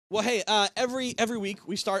Well, hey, every week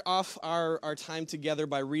we start off our time together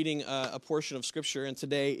by reading a portion of Scripture, and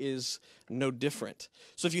today is no different.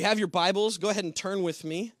 So if you have your Bibles, go ahead and turn with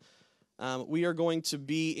me. We are going to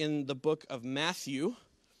be in the book of Matthew.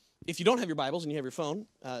 If you don't have your Bibles and you have your phone,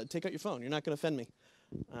 take out your phone. You're not going to offend me.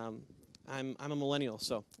 I'm a millennial,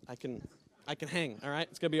 so I can hang, all right?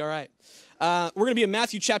 It's going to be all right. We're going to be in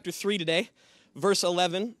Matthew chapter 3 today, verse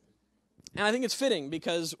 11. And I think it's fitting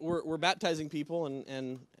because we're baptizing people,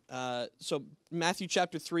 and so Matthew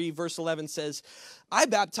chapter 3, verse 11 says, I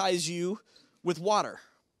baptize you with water,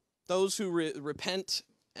 those who repent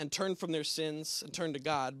and turn from their sins and turn to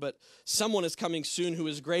God, but someone is coming soon who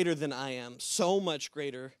is greater than I am, so much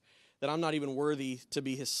greater that I'm not even worthy to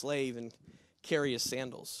be his slave and carry his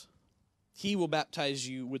sandals. He will baptize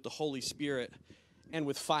you with the Holy Spirit and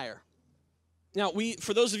with fire. Now,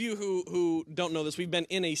 for those of you who don't know this, we've been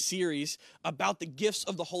in a series about the gifts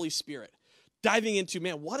of the Holy Spirit, diving into,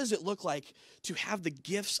 man, what does it look like to have the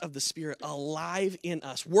gifts of the Spirit alive in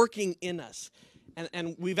us, working in us?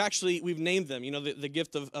 And we've named them, the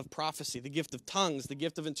gift of prophecy, the gift of tongues, the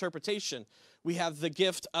gift of interpretation. We have the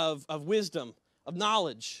gift of wisdom, of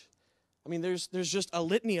knowledge. I mean, there's just a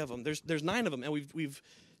litany of them. There's 9 of them, and we've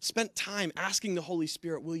spent time asking the Holy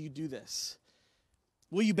Spirit, will you do this?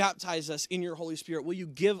 Will you baptize us in your Holy Spirit? Will you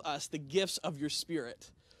give us the gifts of your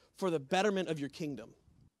Spirit for the betterment of your kingdom?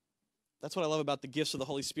 That's what I love about the gifts of the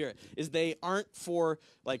Holy Spirit, is they aren't for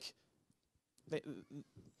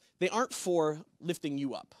they aren't for lifting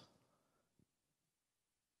you up.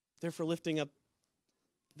 They're for lifting up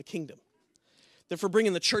the kingdom. They're for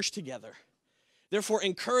bringing the church together. They're for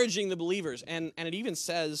encouraging the believers. And it even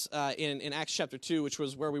says in Acts chapter 2, which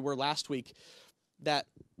was where we were last week, that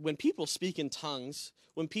when people speak in tongues,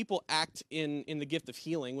 when people act in the gift of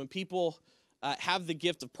healing, when people have the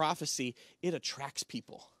gift of prophecy, it attracts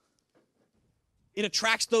people. It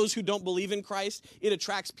attracts those who don't believe in Christ. It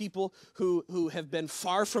attracts people who have been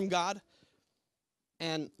far from God.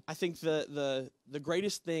 And I think the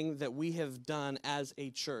greatest thing that we have done as a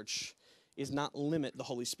church is not limit the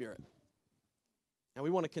Holy Spirit. And we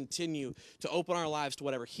want to continue to open our lives to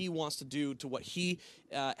whatever he wants to do, to what he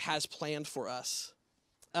has planned for us.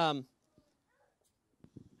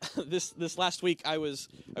 This last week, I was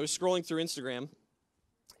scrolling through Instagram,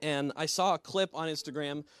 and I saw a clip on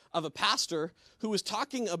Instagram of a pastor who was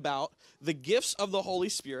talking about the gifts of the Holy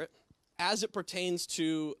Spirit as it pertains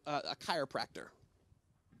to a chiropractor.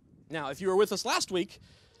 Now, if you were with us last week,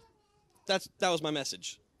 that was my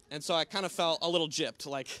message. And so I kind of felt a little gypped,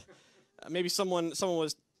 like maybe someone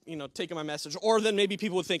was, taking my message, or then maybe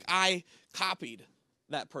people would think I copied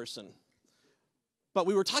that person. But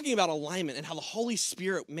we were talking about alignment and how the Holy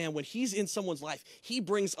Spirit, man, when he's in someone's life, he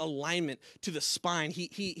brings alignment to the spine.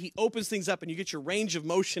 He opens things up and you get your range of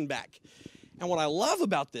motion back. And what I love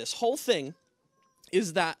about this whole thing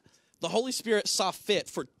is that the Holy Spirit saw fit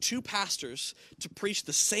for 2 pastors to preach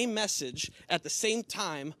the same message at the same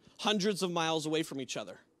time, hundreds of miles away from each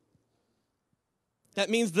other. That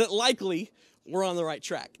means that likely we're on the right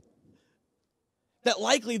track. That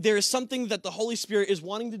likely there is something that the Holy Spirit is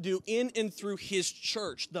wanting to do in and through his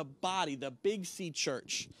church, the body, the Big C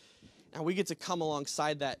church. And we get to come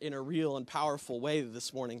alongside that in a real and powerful way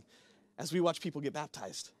this morning as we watch people get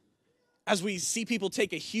baptized. As we see people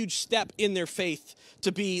take a huge step in their faith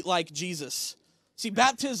to be like Jesus. See,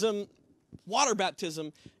 baptism, water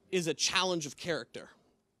baptism, is a challenge of character.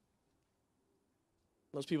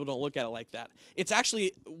 Most people don't look at it like that. It's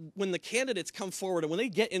actually, when the candidates come forward and when they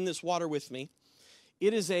get in this water with me,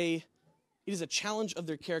 it is a challenge of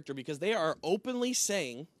their character because they are openly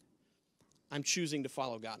saying, I'm choosing to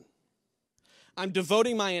follow God. I'm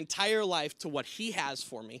devoting my entire life to what he has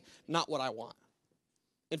for me, not what I want.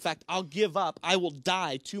 In fact, I'll give up, I will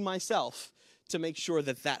die to myself to make sure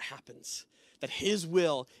that happens, that his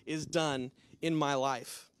will is done in my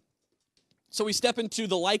life. So we step into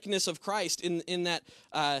the likeness of Christ in that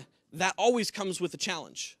that always comes with a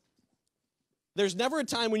challenge. There's never a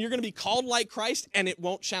time when you're going to be called like Christ and it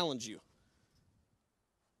won't challenge you.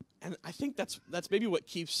 And I think that's maybe what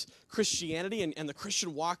keeps Christianity and the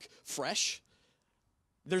Christian walk fresh.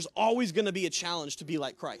 There's always going to be a challenge to be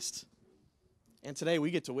like Christ. And today we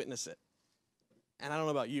get to witness it. And I don't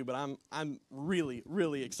know about you, but I'm really,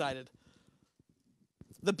 really excited.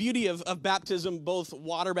 The beauty of baptism, both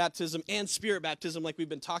water baptism and spirit baptism, like we've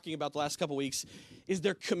been talking about the last couple weeks, is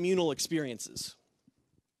they're communal experiences.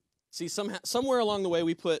 See, somewhere along the way,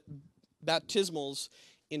 we put baptismals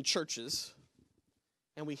in churches,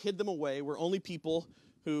 and we hid them away where only people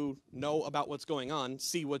who know about what's going on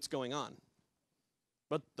see what's going on.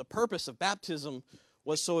 But the purpose of baptism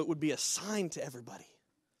was so it would be a sign to everybody.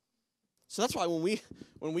 So that's why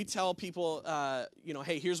when we tell people,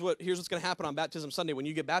 hey, here's what's going to happen on Baptism Sunday when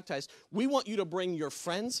you get baptized, we want you to bring your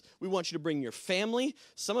friends. We want you to bring your family.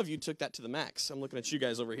 Some of you took that to the max. I'm looking at you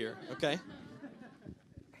guys over here, okay?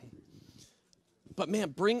 But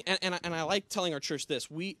man, and I like telling our church this.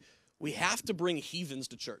 We have to bring heathens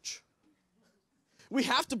to church. We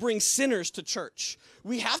have to bring sinners to church.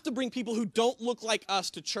 We have to bring people who don't look like us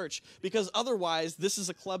to church, because otherwise this is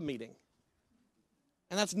a club meeting.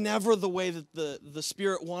 And that's never the way that the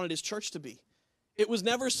Spirit wanted his church to be. It was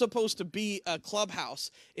never supposed to be a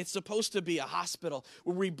clubhouse. It's supposed to be a hospital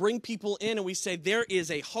where we bring people in and we say, there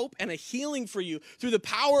is a hope and a healing for you through the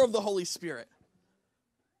power of the Holy Spirit.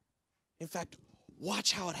 In fact,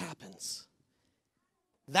 watch how it happens.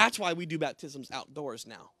 That's why we do baptisms outdoors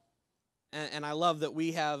now. And I love that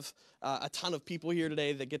we have a ton of people here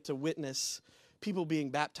today that get to witness people being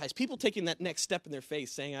baptized, people taking that next step in their faith,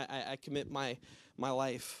 saying, I commit my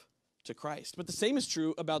life to Christ. But the same is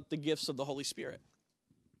true about the gifts of the Holy Spirit.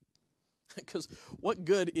 Because what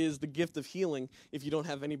good is the gift of healing if you don't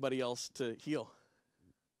have anybody else to heal?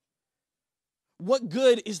 What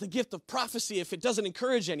good is the gift of prophecy if it doesn't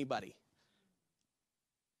encourage anybody?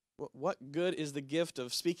 What good is the gift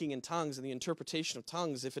of speaking in tongues and the interpretation of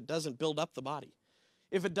tongues if it doesn't build up the body?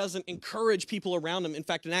 If it doesn't encourage people around them? In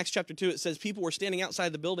fact, in Acts chapter 2, it says people were standing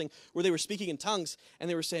outside the building where they were speaking in tongues, and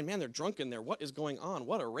they were saying, man, they're drunk in there. What is going on?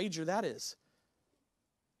 What a rager that is.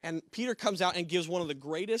 And Peter comes out and gives one of the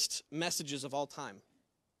greatest messages of all time.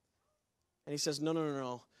 And he says,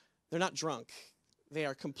 no. They're not drunk. They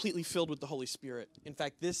are completely filled with the Holy Spirit. In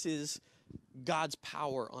fact, this is God's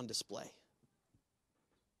power on display.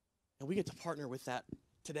 And we get to partner with that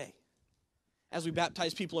today as we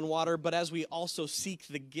baptize people in water, but as we also seek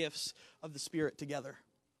the gifts of the Spirit together.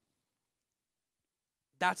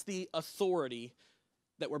 That's the authority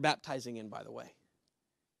that we're baptizing in, by the way.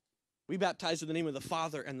 We baptize in the name of the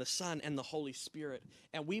Father and the Son and the Holy Spirit.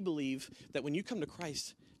 And we believe that when you come to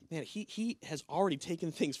Christ, man, he has already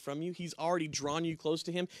taken things from you. He's already drawn you close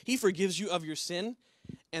to him. He forgives you of your sin.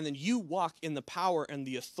 And then you walk in the power and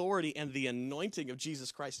the authority and the anointing of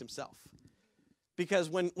Jesus Christ himself. Because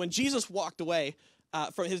when Jesus walked away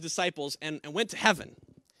from his disciples and went to heaven,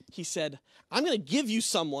 he said, I'm going to give you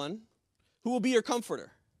someone who will be your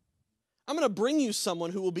comforter. I'm going to bring you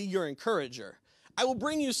someone who will be your encourager. I will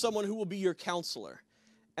bring you someone who will be your counselor.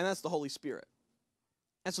 And that's the Holy Spirit.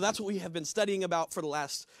 And so that's what we have been studying about for the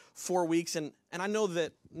last 4 weeks. And I know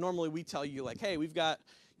that normally we tell you, like, hey, we've got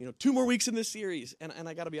 2 more weeks in this series. And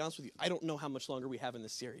I got to be honest with you, I don't know how much longer we have in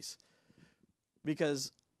this series.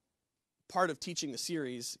 Because part of teaching the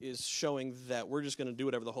series is showing that we're just going to do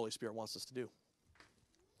whatever the Holy Spirit wants us to do.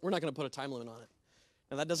 We're not going to put a time limit on it.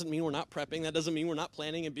 And that doesn't mean we're not prepping. That doesn't mean we're not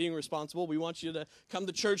planning and being responsible. We want you to come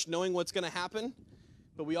to church knowing what's going to happen.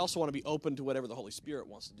 But we also want to be open to whatever the Holy Spirit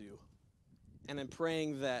wants to do. And then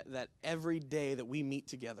praying that every day that we meet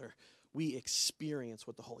together, we experience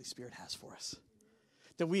what the Holy Spirit has for us.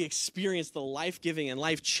 That we experience the life-giving and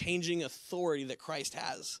life-changing authority that Christ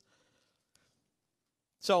has.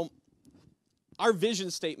 So, our vision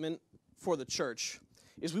statement for the church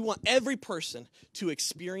is we want every person to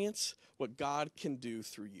experience what God can do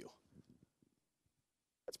through you.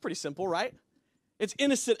 That's pretty simple, right? It's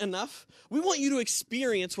innocent enough. We want you to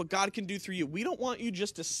experience what God can do through you. We don't want you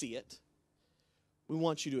just to see it. We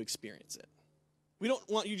want you to experience it. We don't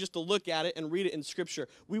want you just to look at it and read it in Scripture.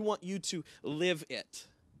 We want you to live it.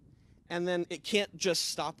 And then it can't just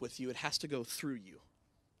stop with you. It has to go through you.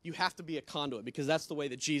 You have to be a conduit, because that's the way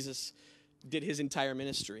that Jesus did his entire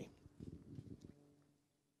ministry.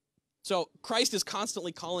 So Christ is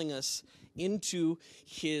constantly calling us into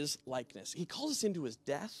his likeness. He calls us into his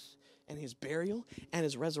death and his burial and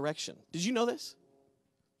his resurrection. Did you know this?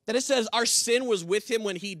 That it says our sin was with him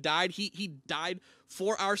when he died. He died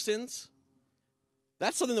for our sins.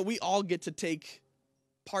 That's something that we all get to take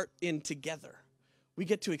part in together. We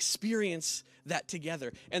get to experience that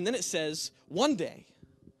together. And then it says, one day,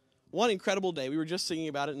 one incredible day, we were just singing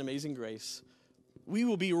about it in Amazing Grace, we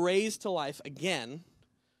will be raised to life again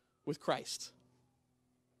with Christ.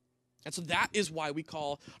 And so that is why we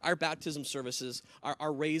call our baptism services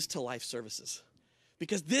our raised to life services.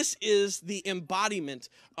 Because this is the embodiment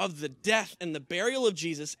of the death and the burial of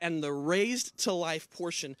Jesus and the raised to life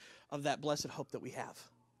portion of that blessed hope that we have.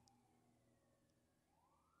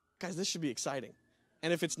 Guys, this should be exciting.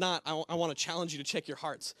 And if it's not, I want to challenge you to check your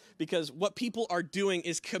hearts. Because what people are doing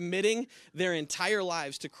is committing their entire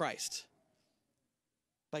lives to Christ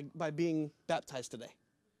by being baptized today.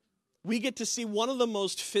 We get to see one of the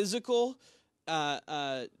most physical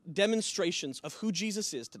demonstrations of who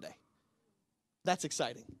Jesus is today. That's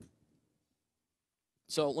exciting.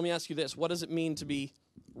 So let me ask you this. What does it mean to be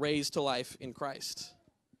raised to life in Christ?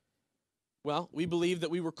 Well, we believe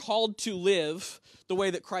that we were called to live the way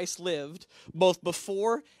that Christ lived, both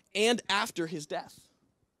before and after his death.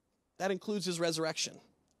 That includes his resurrection.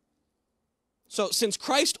 So since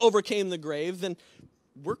Christ overcame the grave, then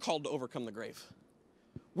we're called to overcome the grave.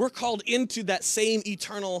 We're called into that same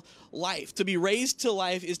eternal life. To be raised to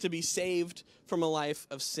life is to be saved from a life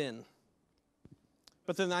of sin.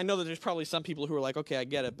 But then I know that there's probably some people who are like, okay, I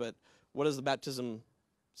get it, but what does the baptism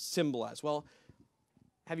symbolize? Well,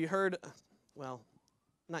 have you heard, well,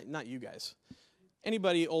 not you guys.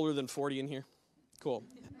 Anybody older than 40 in here? Cool.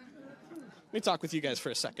 Let me talk with you guys for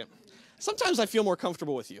a second. Sometimes I feel more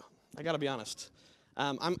comfortable with you. I got to be honest.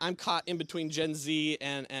 I'm caught in between Gen Z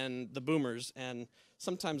and the boomers, and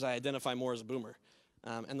sometimes I identify more as a boomer.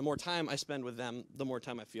 And the more time I spend with them, the more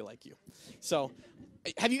time I feel like you. So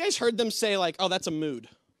have you guys heard them say, like, oh, that's a mood?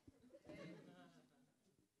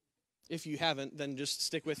 If you haven't, then just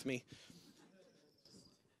stick with me.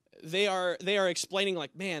 They are explaining,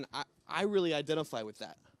 like, man, I really identify with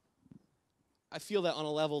that. I feel that on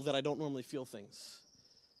a level that I don't normally feel things.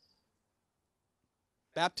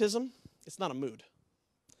 Baptism, it's not a mood.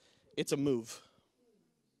 It's a move.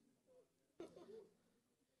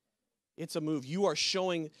 It's a move. You are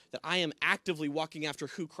showing that I am actively walking after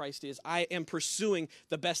who Christ is. I am pursuing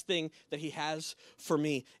the best thing that he has for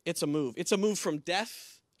me. It's a move. It's a move from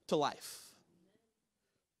death to life.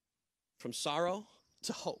 From sorrow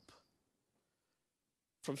to hope.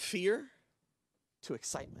 From fear to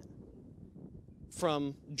excitement.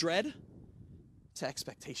 From dread to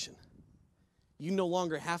expectation. You no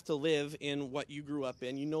longer have to live in what you grew up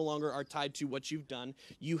in. You no longer are tied to what you've done.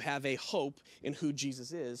 You have a hope in who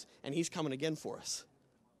Jesus is, and he's coming again for us.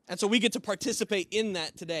 And so we get to participate in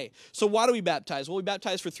that today. So why do we baptize? Well, we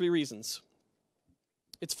baptize for 3 reasons.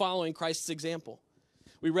 It's following Christ's example.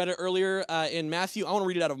 We read it earlier in Matthew. I want to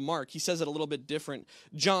read it out of Mark. He says it a little bit different.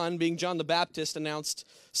 John, being John the Baptist, announced,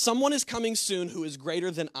 "Someone is coming soon who is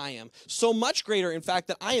greater than I am. So much greater, in fact,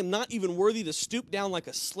 that I am not even worthy to stoop down like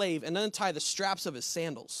a slave and untie the straps of his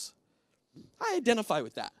sandals." I identify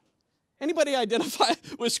with that. Anybody identify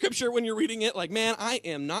with Scripture when you're reading it? Like, man, I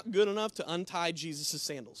am not good enough to untie Jesus'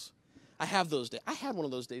 sandals. I have those days. I had one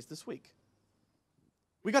of those days this week.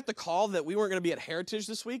 We got the call that we weren't going to be at Heritage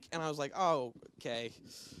this week, and I was like, oh, okay.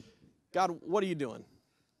 God, what are you doing?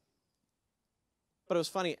 But it was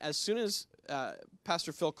funny. As soon as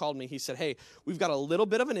Pastor Phil called me, he said, hey, we've got a little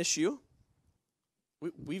bit of an issue.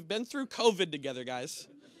 We've been through COVID together, guys.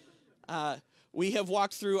 We have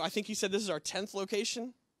walked through, I think he said this is our 10th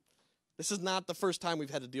location. This is not the first time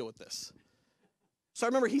we've had to deal with this. So I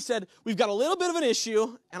remember he said, we've got a little bit of an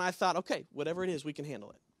issue, and I thought, okay, whatever it is, we can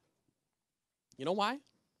handle it. You know why?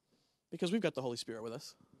 Because we've got the Holy Spirit with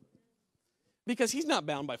us. Because he's not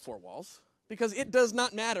bound by 4 walls. Because it does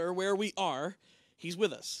not matter where we are, he's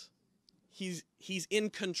with us. He's in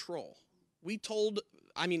control.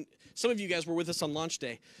 Some of you guys were with us on launch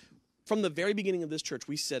day. From the very beginning of this church,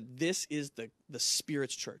 we said this is the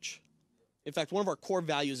Spirit's church. In fact, one of our core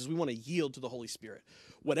values is we want to yield to the Holy Spirit.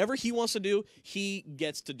 Whatever he wants to do, he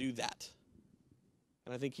gets to do that.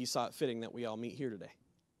 And I think he saw it fitting that we all meet here today.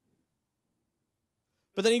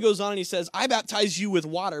 But then he goes on and he says, I baptize you with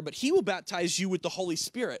water, but he will baptize you with the Holy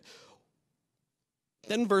Spirit.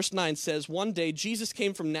 Then verse 9 says, one day Jesus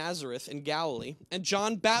came from Nazareth in Galilee, and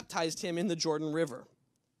John baptized him in the Jordan River.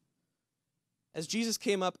 As Jesus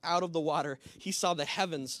came up out of the water, he saw the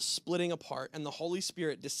heavens splitting apart and the Holy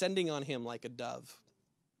Spirit descending on him like a dove.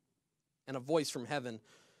 And a voice from heaven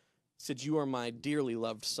said, you are my dearly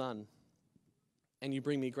loved son, and you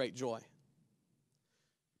bring me great joy.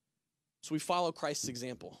 So we follow Christ's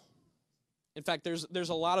example. In fact, there's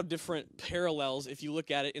a lot of different parallels, if you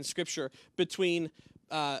look at it in Scripture, between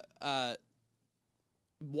water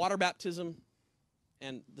baptism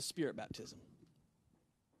and the Spirit baptism.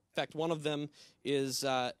 In fact, one of them is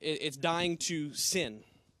it's dying to sin.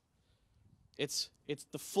 It's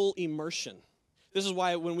the full immersion. This is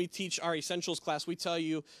why when we teach our essentials class, we tell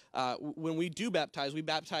you when we do baptize, we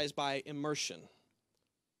baptize by immersion.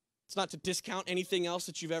 It's not to discount anything else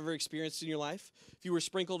that you've ever experienced in your life. If you were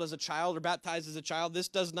sprinkled as a child or baptized as a child, this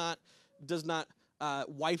does not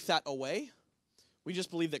wipe that away. We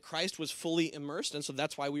just believe that Christ was fully immersed, and so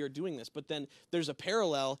that's why we are doing this. But then there's a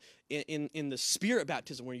parallel in the Spirit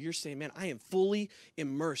baptism where you're saying, man, I am fully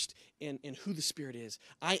immersed in who the Spirit is.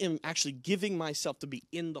 I am actually giving myself to be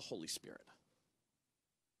in the Holy Spirit.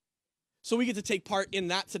 So we get to take part in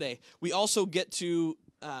that today. We also get to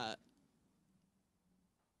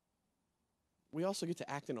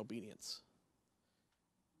act in obedience.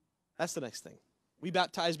 That's the next thing. We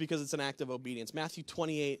baptize because it's an act of obedience. Matthew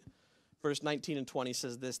 28, verse 19 and 20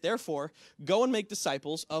 says this, "Therefore, go and make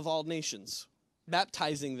disciples of all nations,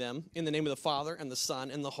 baptizing them in the name of the Father and the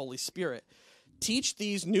Son and the Holy Spirit. Teach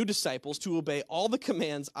these new disciples to obey all the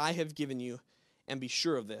commands I have given you, and be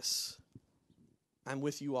sure of this, I'm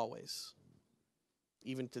with you always,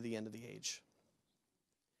 even to the end of the age."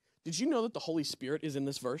 Did you know that the Holy Spirit is in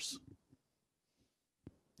this verse?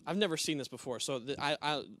 I've never seen this before, so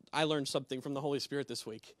I learned something from the Holy Spirit this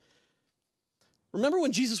week. Remember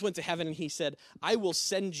when Jesus went to heaven and he said, "I will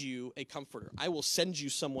send you a comforter. I will send you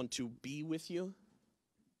someone to be with you."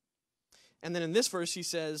 And then in this verse he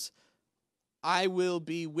says, "I will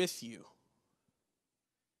be with you."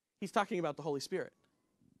 He's talking about the Holy Spirit.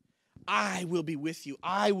 I will be with you.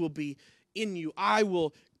 I will be in you. I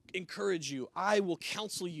will encourage you. I will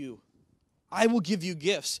counsel you. I will give you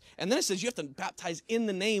gifts. And then it says you have to baptize in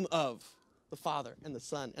the name of the Father and the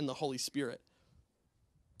Son and the Holy Spirit.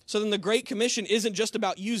 So then the Great Commission isn't just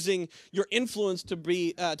about using your influence to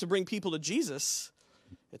bring people to Jesus.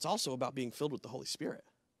 It's also about being filled with the Holy Spirit.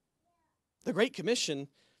 The Great Commission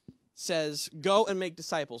says, go and make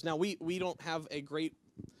disciples. Now, we don't have a great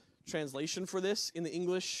translation for this in the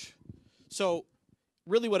English. So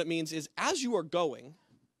really what it means is, as you are going,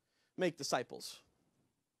 make disciples.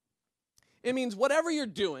 It means whatever you're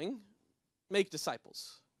doing, make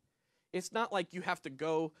disciples. It's not like you have to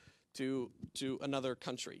go to another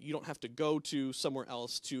country. You don't have to go to somewhere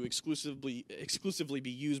else to exclusively be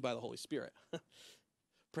used by the Holy Spirit.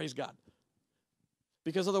 Praise God.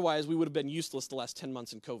 Because otherwise we would have been useless the last 10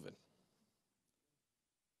 months in COVID.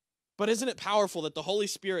 But isn't it powerful that the Holy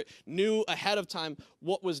Spirit knew ahead of time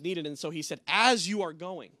what was needed? And so he said, as you are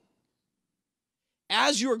going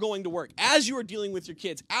to work, as you are dealing with your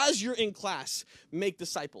kids, as you're in class, make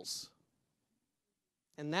disciples.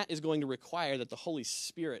 And that is going to require that the Holy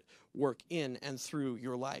Spirit work in and through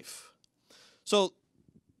your life. So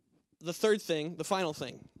the third thing, the final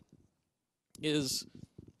thing, is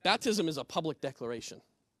baptism is a public declaration.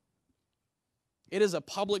 It is a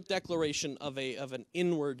public declaration of an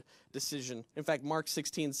inward decision. In fact, Mark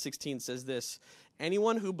 16:16 says this,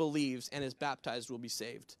 "Anyone who believes and is baptized will be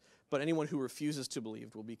saved, but anyone who refuses to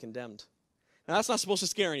believe will be condemned." Now, that's not supposed to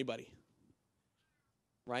scare anybody,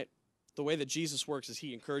 right? The way that Jesus works is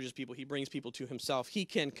he encourages people, he brings people to himself. He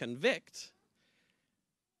can convict,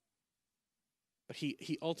 but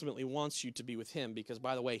he ultimately wants you to be with him because,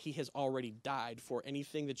 by the way, he has already died for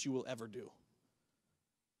anything that you will ever do.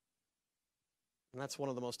 And that's one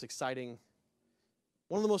of the most exciting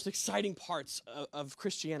parts of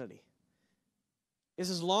Christianity. Is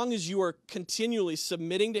as long as you are continually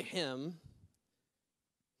submitting to him,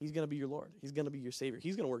 he's going to be your Lord. He's going to be your Savior.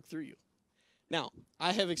 He's going to work through you. Now,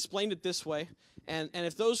 I have explained it this way, and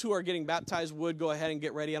if those who are getting baptized would go ahead and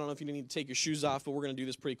get ready. I don't know if you need to take your shoes off, but we're going to do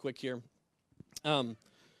this pretty quick here. I've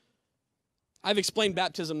explained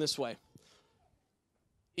baptism this way.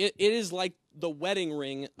 It is like the wedding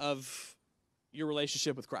ring of your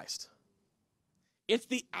relationship with Christ. It's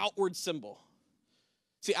the outward symbol.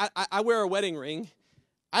 See, I wear a wedding ring.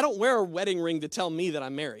 I don't wear a wedding ring to tell me that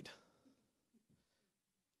I'm married.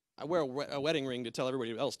 I wear a wedding ring to tell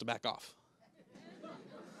everybody else to back off.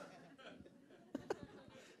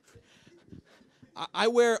 I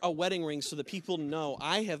wear a wedding ring so that people know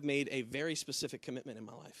I have made a very specific commitment in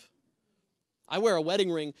my life. I wear a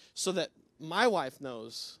wedding ring so that my wife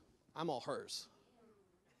knows I'm all hers.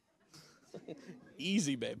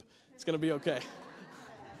 Easy, babe. It's going to be okay.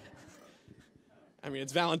 I mean,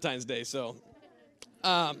 it's Valentine's Day, so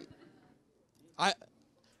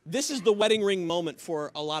this is the wedding ring moment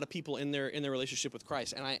for a lot of people in their relationship with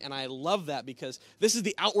Christ, and I love that because this is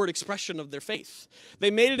the outward expression of their faith. They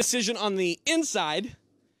made a decision on the inside.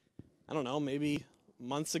 I don't know, maybe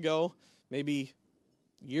months ago, maybe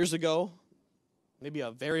years ago, maybe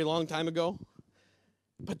a very long time ago.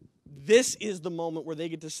 But this is the moment where they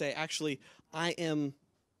get to say, actually, I am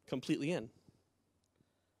completely in.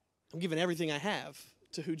 I'm giving everything I have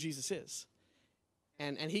to who Jesus is.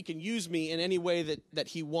 And he can use me in any way that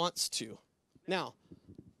he wants to. Now,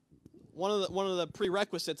 one of the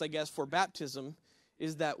prerequisites, I guess, for baptism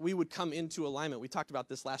is that we would come into alignment. We talked about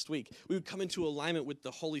this last week. We would come into alignment with the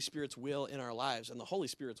Holy Spirit's will in our lives. And the Holy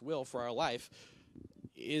Spirit's will for our life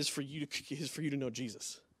is for you to know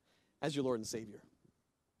Jesus as your Lord and Savior.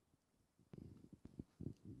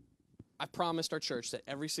 I promised our church that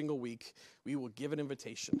every single week we will give an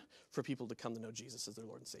invitation for people to come to know Jesus as their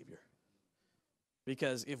Lord and Savior.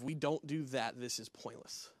 Because if we don't do that, this is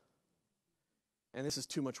pointless. And this is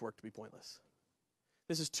too much work to be pointless.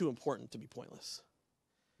 This is too important to be pointless.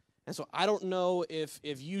 And so I don't know if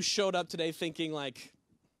you showed up today thinking like,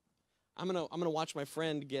 I'm gonna watch my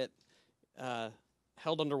friend get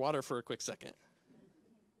held underwater for a quick second.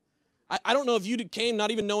 I don't know if you came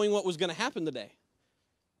not even knowing what was going to happen today,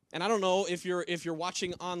 and I don't know if you're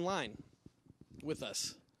watching online with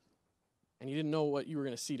us, and you didn't know what you were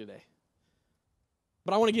going to see today.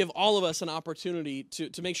 But I want to give all of us an opportunity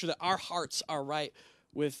to make sure that our hearts are right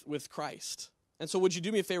with Christ. And so would you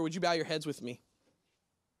do me a favor? Would you bow your heads with me?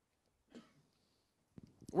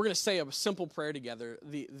 We're going to say a simple prayer together.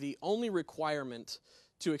 The only requirement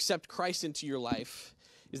to accept Christ into your life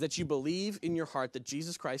is that you believe in your heart that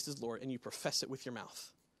Jesus Christ is Lord and you profess it with your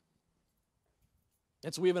mouth.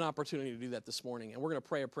 And so we have an opportunity to do that this morning, and we're going to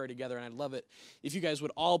pray a prayer together, and I'd love it if you guys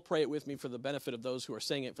would all pray it with me for the benefit of those who are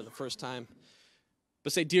saying it for the first time.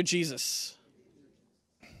 But say, Dear Jesus,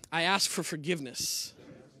 I ask for forgiveness.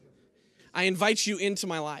 I invite you into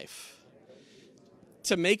my life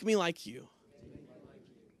to make me like you.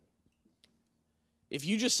 If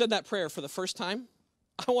you just said that prayer for the first time,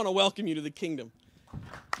 I want to welcome you to the kingdom.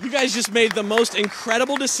 You guys just made the most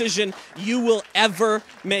incredible decision you will ever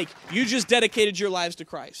make. You just dedicated your lives to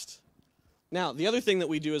Christ. Now, the other thing that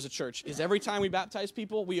we do as a church is every time we baptize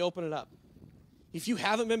people, we open it up. If you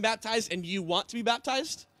haven't been baptized and you want to be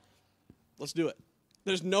baptized, let's do it.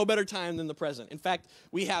 There's no better time than the present. In fact,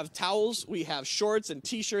 we have towels, we have shorts and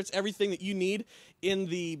T-shirts, everything that you need in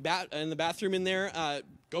the bathroom in there.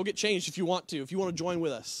 Go get changed if you want to join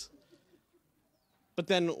with us. But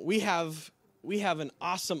then we have an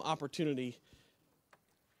awesome opportunity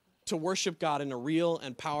to worship God in a real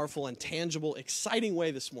and powerful and tangible, exciting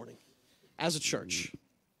way this morning as a church.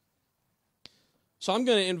 So I'm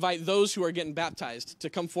going to invite those who are getting baptized to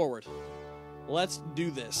come forward. Let's do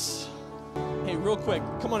this. Hey, real quick,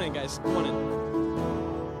 come on in, guys. Come on in.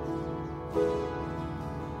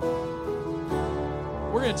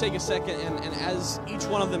 We're going to take a second, and as each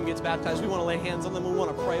one of them gets baptized, we want to lay hands on them. We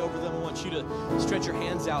want to pray over them. We want you to stretch your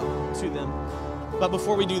hands out to them. But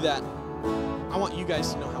before we do that, I want you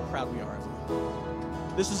guys to know how proud we are of you.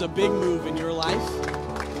 This is a big move in your life.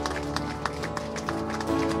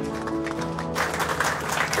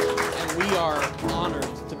 And we are honored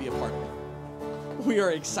to be a part of it. We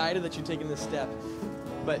are excited that you're taking this step,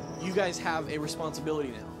 but you guys have a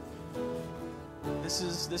responsibility now. This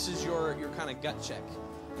is your kind of gut check.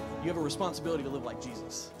 You have a responsibility to live like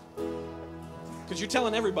Jesus. Because you're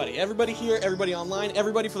telling everybody here, everybody online,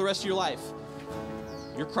 everybody for the rest of your life,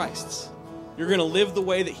 you're Christ's. You're going to live the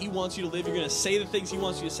way that he wants you to live. You're going to say the things he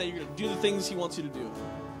wants you to say. You're going to do the things he wants you to do.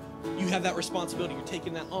 You have that responsibility. You're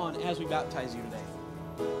taking that on as we baptize you today.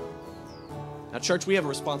 Now, church, we have a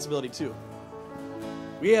responsibility too.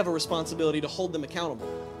 We have a responsibility to hold them accountable,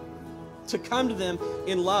 to come to them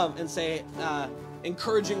in love and say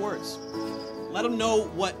encouraging words. Let them know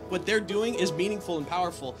what they're doing is meaningful and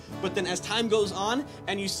powerful. But then as time goes on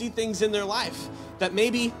and you see things in their life that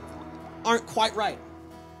maybe aren't quite right,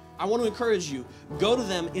 I want to encourage you, go to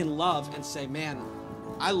them in love and say, man,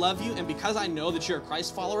 I love you, and because I know that you're a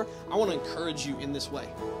Christ follower, I want to encourage you in this way.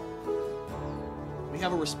 We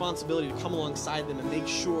have a responsibility to come alongside them and make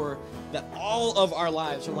sure that all of our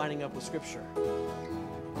lives are lining up with Scripture.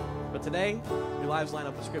 But today, your lives line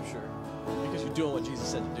up with Scripture because you're doing what Jesus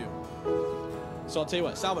said to do. So I'll tell you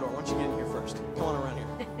what, Salvador, why don't you get in here first? Come on around here.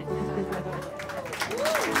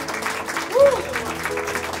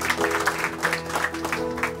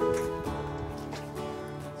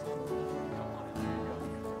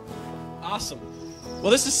 Awesome.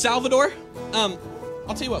 Well, this is Salvador. I'll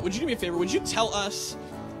tell you what, would you do me a favor? Would you tell us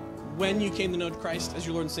when you came to know Christ as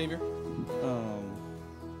your Lord and Savior?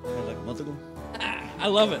 Like a month ago. I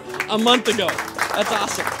love it. A month ago. That's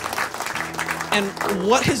awesome. And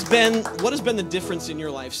what has been the difference in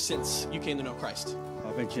your life since you came to know Christ?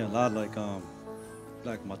 I've been changing a lot, like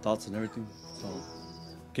my thoughts and everything. So,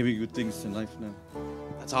 giving good things in life now.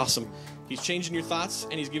 That's awesome. He's changing your thoughts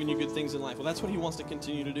and he's giving you good things in life. Well, that's what he wants to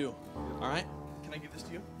continue to do. All right? Can I give this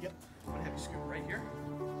to you? Yep. I'm gonna have you scoot right here.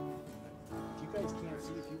 If you guys can't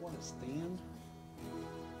see, if you want to stand.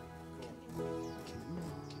 All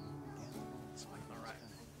right.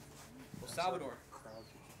 Well, Salvador,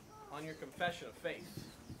 on your confession of faith,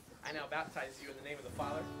 I now baptize you in the name of the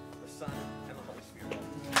Father, the Son, and the Holy Spirit.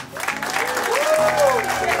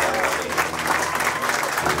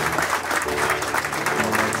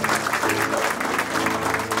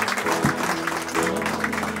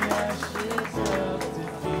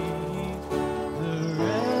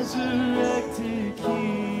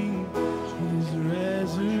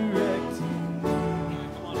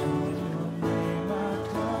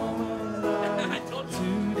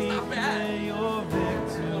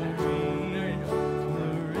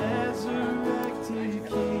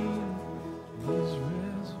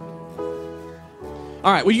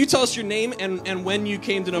 All right, will you tell us your name and when you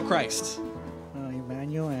came to know Christ?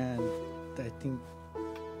 Emmanuel, and I think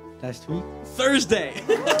last week. Thursday.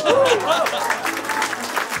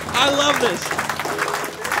 I love this.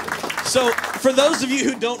 So, for those of you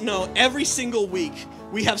who don't know, every single week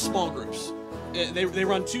we have small groups. They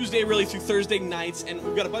run Tuesday really through Thursday nights, and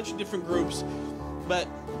we've got a bunch of different groups. But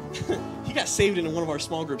he got saved in one of our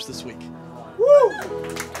small groups this week. Woo!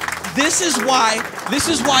 This is why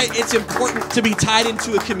it's important to be tied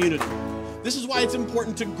into a community. This is why it's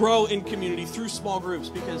important to grow in community through small groups,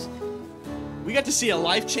 because we got to see a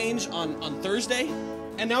life change on Thursday,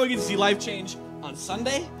 and now we get to see life change on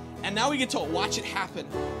Sunday, and now we get to watch it happen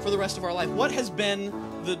for the rest of our life. What has been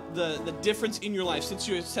the difference in your life since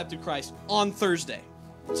you accepted Christ on Thursday?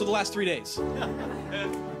 So the last 3 days.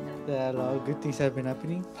 That a lot of good things have been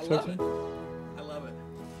happening. I love it. I love it.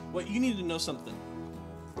 Well, you need to know something.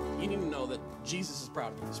 You need to know that Jesus is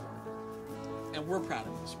proud of you this morning. And we're proud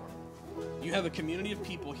of you this morning. You have a community of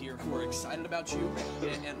people here who are excited about you,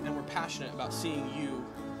 and we're passionate about seeing you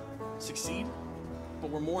succeed,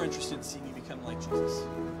 but we're more interested in seeing you become like Jesus.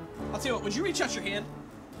 I'll tell you what, would you reach out your hand?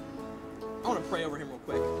 I want to pray over him real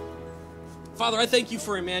quick. Father, I thank you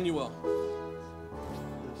for Emmanuel.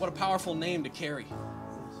 What a powerful name to carry.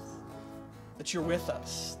 That you're with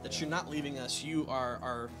us, that you're not leaving us, you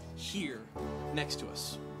are here next to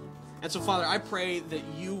us. And so, Father, I pray that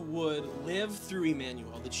you would live through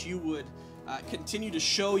Emmanuel, that you would continue to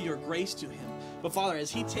show your grace to him. But, Father, as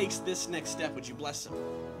he takes this next step, would you bless him?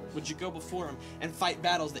 Would you go before him and fight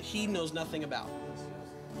battles that he knows nothing about?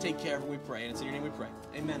 Take care of him, we pray, and it's in your name we pray.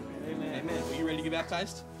 Amen. Amen. Amen. Are you ready to get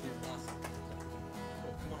baptized? Awesome.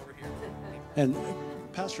 Come on over here. And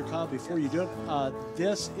Pastor Cobb, before you do it,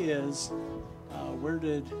 this is where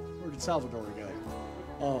did Salvador go?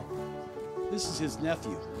 Oh, this is his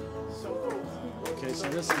nephew. Okay, so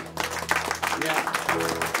this is yeah.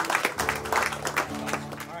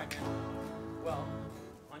 All right. Well,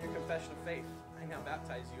 on your confession of faith, I now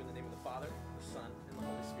baptize you in the name of the Father, the Son, and the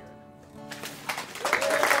Holy Spirit.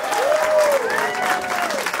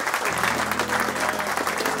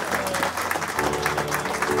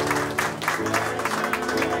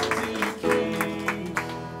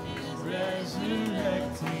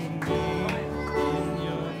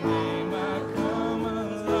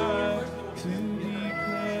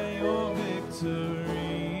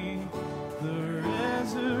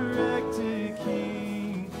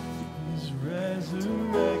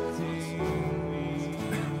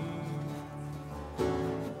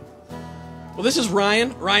 Well, this is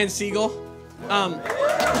Ryan Siegel.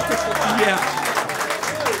 Yeah.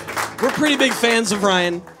 We're pretty big fans of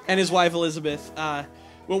Ryan and his wife, Elizabeth.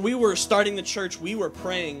 When we were starting the church, we were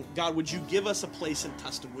praying, God, would you give us a place in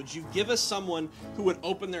Tustin? Would you give us someone who would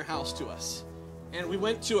open their house to us? And we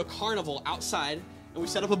went to a carnival outside, and we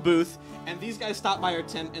set up a booth, and these guys stopped by our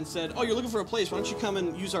tent and said, oh, you're looking for a place. Why don't you come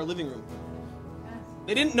and use our living room?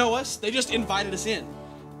 They didn't know us. They just invited us in.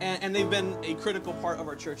 And they've been a critical part of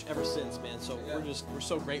our church ever since, man. So we're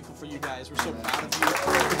so grateful for you guys. We're so proud of you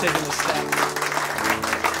for taking this step.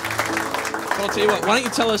 But I'll tell you what, why don't you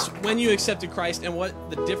tell us when you accepted Christ and what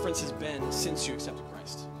the difference has been since you accepted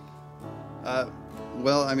Christ?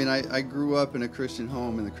 Well, I mean, I grew up in a Christian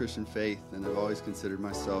home in the Christian faith, and I've always considered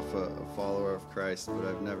myself a follower of Christ, but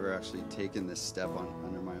I've never actually taken this step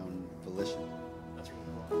under my own volition. That's really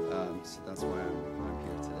cool. So that's why I'm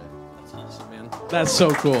here today. That's awesome, man. That's so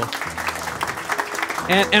cool.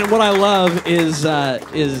 And what I love is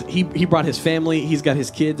he brought his family. He's got his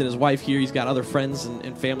kids and his wife here. He's got other friends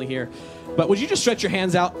and family here. But would you just stretch your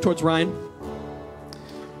hands out towards Ryan?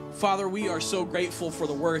 Father, we are so grateful for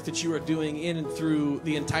the work that you are doing in and through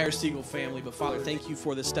the entire Siegel family. But Father, thank you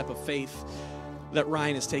for this step of faith that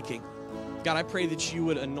Ryan is taking. God, I pray that you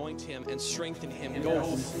would anoint him and strengthen him and go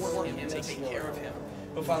before him and take care of him.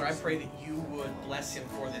 But Father, I pray that you would bless him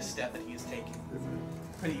for this step that he is taking.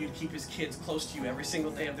 I pray that you'd keep his kids close to you every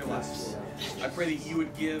single day of their lives. I pray that you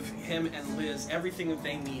would give him and Liz everything that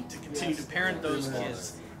they need to continue to parent those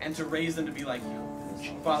kids and to raise them to be like you.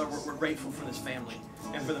 Father, we're grateful for this family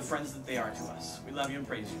and for the friends that they are to us. We love you and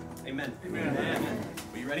praise you. Amen. Amen. Amen.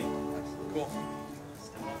 Are you ready? Cool.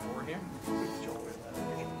 Step on forward here.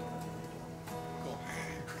 Cool.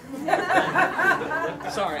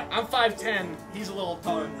 Sorry, I'm 5'10". He's a little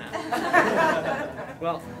taller than that.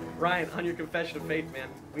 Well, Ryan, on your confession of faith, man,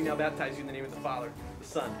 we now baptize you in the name of the Father, the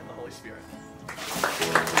Son, and the Holy Spirit.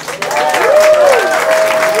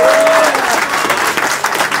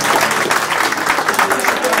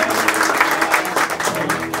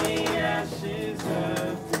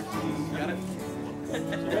 Got it?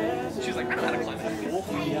 She's like, I know how to climb that pool.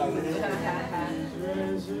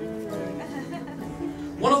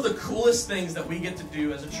 things that we get to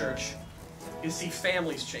do as a church is see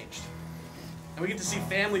families changed. And we get to see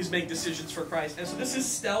families make decisions for Christ. And so this is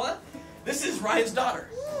Stella. This is Ryan's daughter.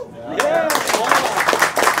 Yeah.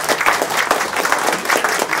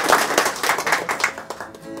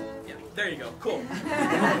 Yeah, there you go. Cool.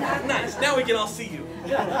 Nice. Now we can all see you.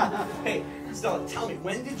 Hey, Stella, tell me,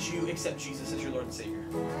 when did you accept Jesus as your Lord and Savior?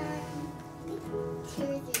 2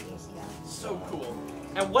 or 3 years ago. So cool.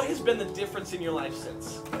 And what has been the difference in your life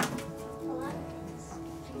since?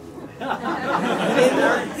 A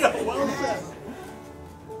lot of things.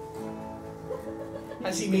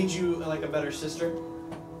 Has he made you like a better sister?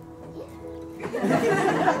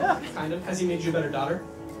 Kind of. Has he made you a better daughter?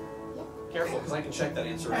 Careful, because I can check that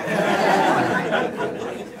answer right.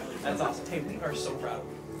 That's awesome. Hey, we are so proud of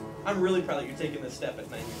you. I'm really proud that you're taking this step at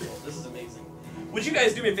 9 years old. This is amazing. Would you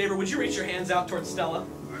guys do me a favor? Would you reach your hands out towards Stella?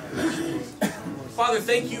 Father,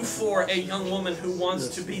 thank you for a young woman who wants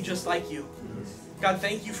to be just like you. God,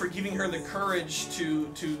 thank you for giving her the courage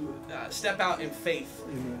to step out in faith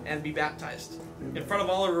and be baptized. In front of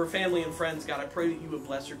all of her family and friends, God, I pray that you would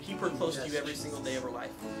bless her. Keep her close to you every single day of her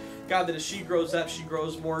life. God, that as she grows up, she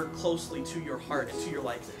grows more closely to your heart and to your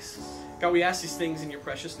likeness. God, we ask these things in your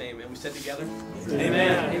precious name, and we said together,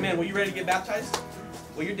 Amen. Amen. Well, you ready to get baptized?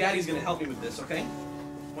 Well, your daddy's going to help me with this, okay?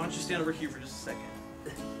 Why don't you stand over here for just a second?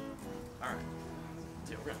 All right.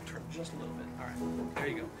 Yeah, we're going to turn just a little bit. All right. There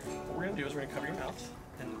you go. What we're going to do is we're going to cover your mouth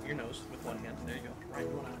and your nose with one hand. There you go. Ryan,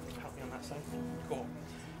 you want to help me on that side? Cool.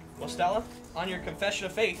 Well, Stella, on your confession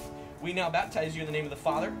of faith, we now baptize you in the name of the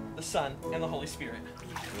Father, the Son, and the Holy Spirit.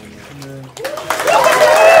 Amen.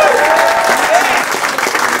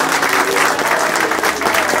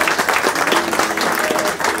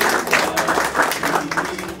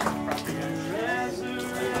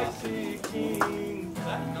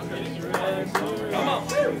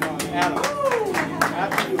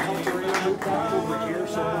 After you help her in, move back over here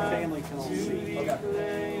so her family can all see. Okay.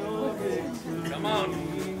 Come on.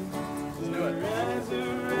 Let's do it.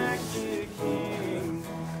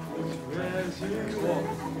 Cool.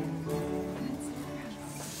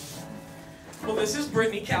 Well, this is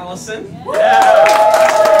Brittany Callison.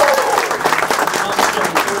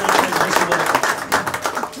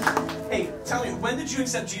 Hey, tell me, when did you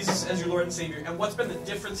accept Jesus as your Lord and Savior, and what's been the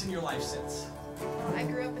difference in your life since? I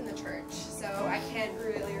grew up in the church, so I can't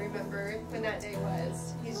really remember when that day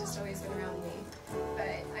was. He's just always been around me.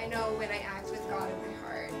 But I know when I act with God in my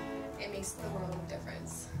heart, it makes the world of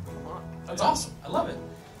difference. That's awesome. I love it.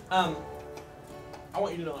 I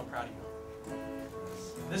want you to know I'm proud of you.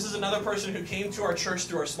 This is another person who came to our church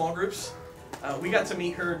through our small groups. We got to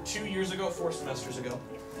meet her 2 years ago, 4 semesters ago.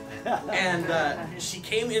 And she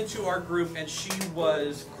came into our group and she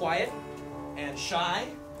was quiet and shy.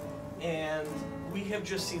 And we have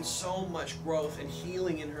just seen so much growth and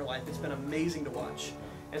healing in her life. It's been amazing to watch.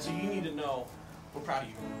 And so you need to know we're proud of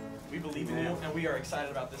you. We believe in you, and we are excited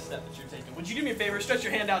about this step that you're taking. Would you do me a favor? Stretch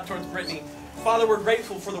your hand out towards Brittany. Father, we're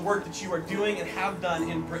grateful for the work that you are doing and have done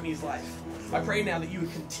in Brittany's life. I pray now that you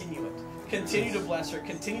would continue it. Continue to bless her.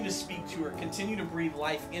 Continue to speak to her. Continue to breathe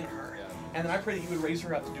life in her. And then I pray that you would raise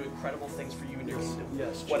her up to do incredible things for you in your kingdom.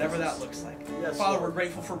 Yes, whatever that looks like. Yes, Father, Lord. we're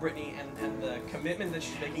grateful for Brittany and the commitment that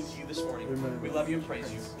she's making to you this morning. Amen. We love you and praise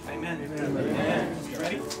you. Amen. Amen. Amen. You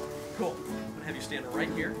ready? Cool. I'm going to have you stand right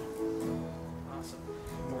here. Awesome.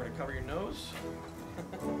 And we're going to cover your nose.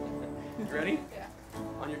 You ready? Yeah.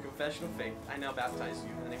 On your confession of faith, I now baptize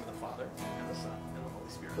you in the name of the Father, and the Son, and the Holy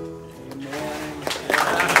Spirit.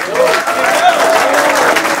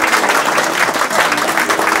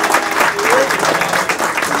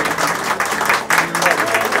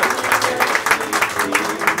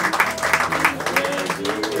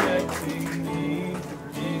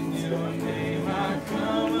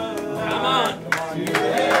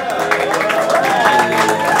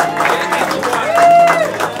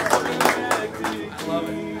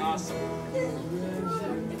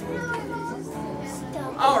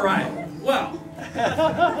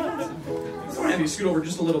 Scoot over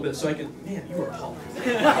just a little bit so I can. Man, you are tall.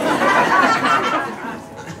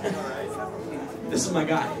 This is my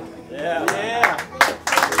guy. Yeah.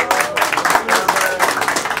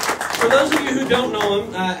 For those of you who don't know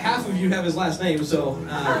him, half of you have his last name, so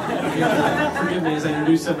forgive me as I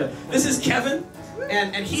introduce him. But this is Kevin,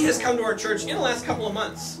 and he has come to our church in the last couple of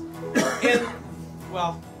months. And,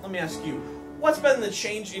 well, let me ask you, what's been the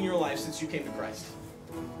change in your life since you came to Christ?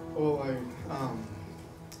 Well,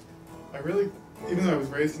 I really, even though I was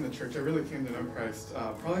raised in the church, I really came to know Christ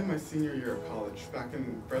probably my senior year of college back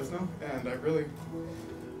in Fresno, and I really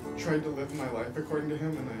tried to live my life according to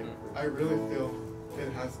him, and I really feel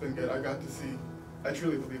it has been good. I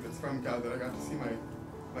truly believe it's from God that I got to see my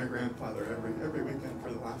my grandfather every weekend for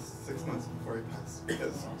the last 6 months before he passed,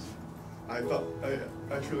 because I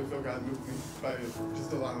truly feel God moved me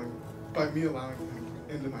by me allowing him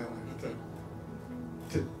into my life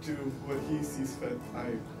to do what he sees fit.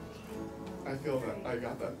 I feel that I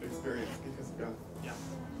got that experience because of God.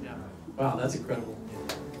 Yeah. Wow, that's incredible.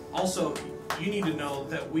 Also, you need to know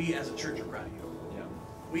that we as a church are proud of you. Yeah.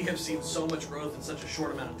 We have seen so much growth in such a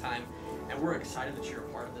short amount of time, and we're excited that you're a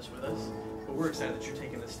part of this with us. But we're excited that you're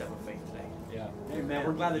taking this step of faith today. Yeah. And Amen.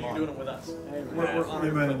 we're glad that you're doing it with us. Amen. We're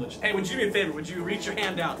honored and privileged. Hey, would you do me a favor? Would you reach your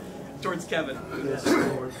hand out towards Kevin? Yes,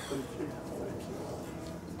 Lord.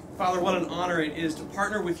 Father, what an honor it is to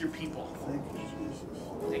partner with your people.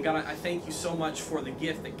 And God, I thank you so much for the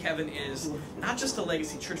gift that Kevin is, not just to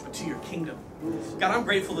Legacy Church, but to your kingdom. God, I'm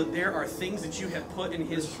grateful that there are things that you have put in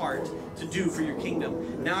his heart to do for your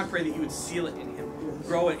kingdom. Now I pray that you would seal it in him,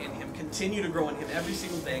 grow it in him, continue to grow in him every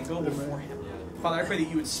single day, and go before him. Father, I pray that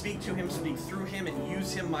you would speak to him, speak through him, and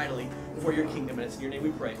use him mightily for your kingdom. And it's in your name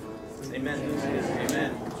we pray. Amen.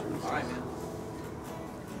 Amen. All right, man.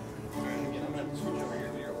 All right, again, I'm going to switch over here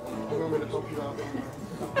to your one. I'm going to help you out.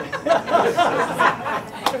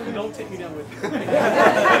 Don't take me down with you. All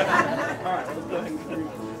right, let's go ahead and carry on.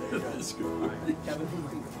 That's good. All right, Kevin.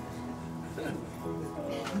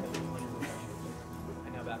 I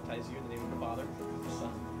now baptize you in the name of the Father, the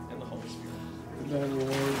Son, and the Holy Spirit.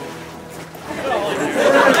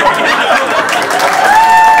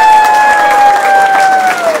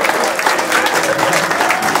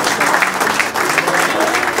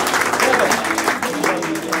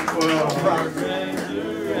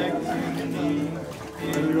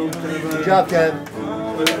 Good job, Ken.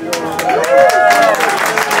 Please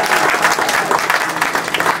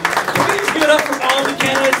give it up for all the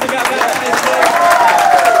candidates that got baptized today.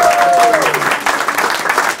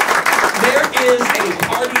 There is a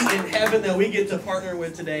party in heaven that we get to partner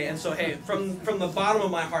with today. And so, hey, from the bottom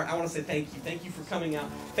of my heart, I want to say thank you. Thank you for coming out.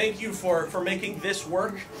 Thank you for making this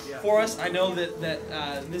work for us. I know that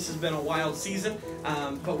this has been a wild season,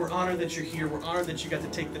 but we're honored that you're here. We're honored that you got to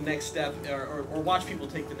take the next step or watch people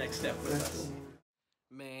take the next step with us.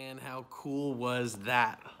 Man, how cool was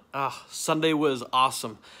that? Sunday was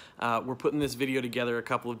awesome. We're putting this video together a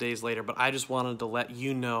couple of days later, but I just wanted to let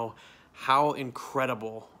you know how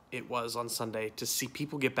incredible it was on Sunday to see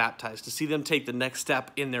people get baptized, to see them take the next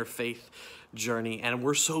step in their faith journey. And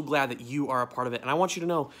we're so glad that you are a part of it. And I want you to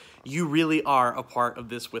know you really are a part of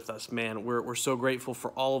this with us, man. We're so grateful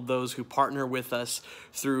for all of those who partner with us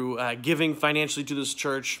through giving financially to this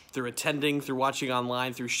church, through attending, through watching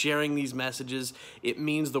online, through sharing these messages. It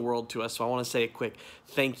means the world to us. So I want to say a quick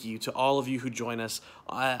thank you to all of you who join us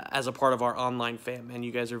as a part of our online fam. Man,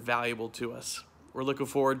 you guys are valuable to us. We're looking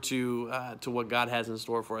forward to what God has in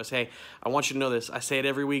store for us. Hey, I want you to know this. I say it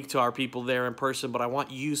every week to our people there in person, but I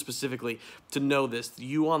want you specifically to know this.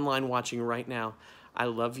 You online watching right now, I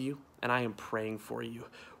love you, and I am praying for you.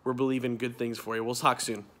 We're believing good things for you. We'll talk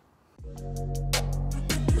soon.